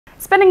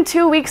Spending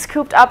 2 weeks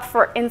cooped up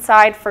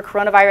inside for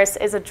coronavirus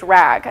is a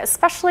drag,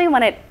 especially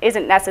when it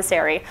isn't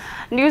necessary.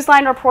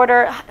 Newsline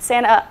reporter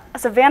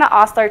Savannah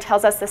Osler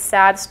tells us the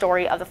sad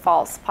story of the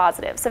false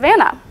positive.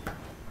 Savannah.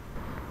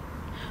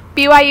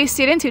 BYU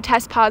students who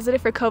test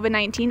positive for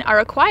COVID-19 are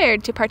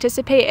required to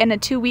participate in a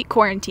 2-week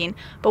quarantine,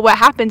 but what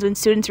happens when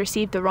students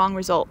receive the wrong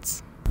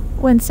results?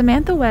 When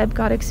Samantha Webb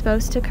got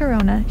exposed to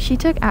corona, she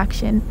took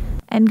action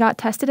and got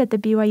tested at the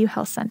BYU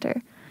Health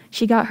Center.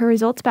 She got her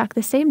results back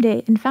the same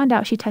day and found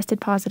out she tested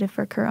positive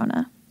for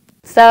corona.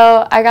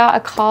 So I got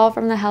a call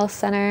from the health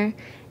center,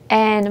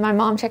 and my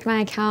mom checked my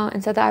account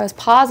and said that I was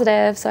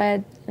positive, so I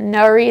had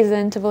no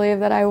reason to believe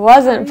that I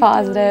wasn't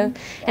positive.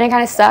 And it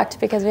kind of sucked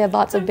because we had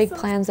lots of big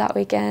plans that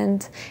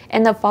weekend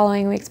and the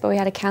following weeks, but we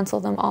had to cancel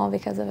them all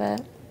because of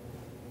it.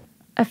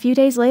 A few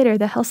days later,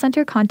 the health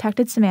center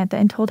contacted Samantha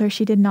and told her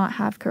she did not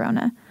have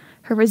corona.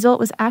 Her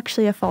result was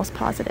actually a false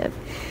positive.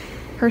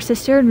 Her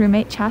sister and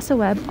roommate, Chassa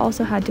Webb,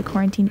 also had to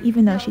quarantine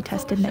even though she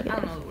tested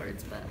negative.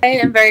 I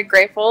am very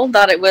grateful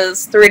that it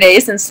was 3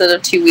 days instead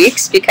of 2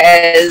 weeks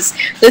because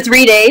the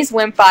 3 days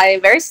went by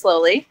very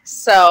slowly.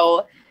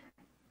 So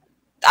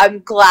I'm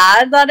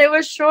glad that it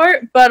was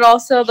short, but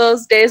also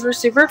those days were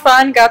super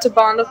fun. Got to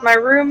bond with my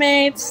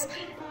roommates.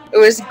 It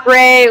was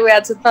great. We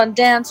had some fun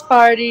dance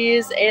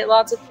parties, ate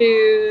lots of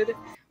food,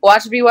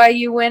 watched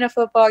BYU win a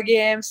football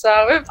game.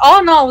 So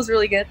all in all, it was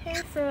really good.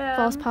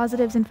 False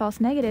positives and false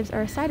negatives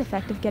are a side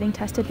effect of getting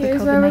tested for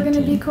Here's where we're going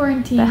to be COVID-19.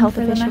 quarantined The health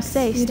for the officials next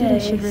say few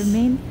students should days.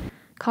 remain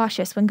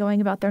cautious when going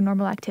about their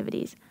normal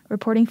activities.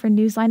 Reporting for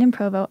Newsline in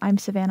Provo, I'm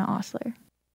Savannah Osler.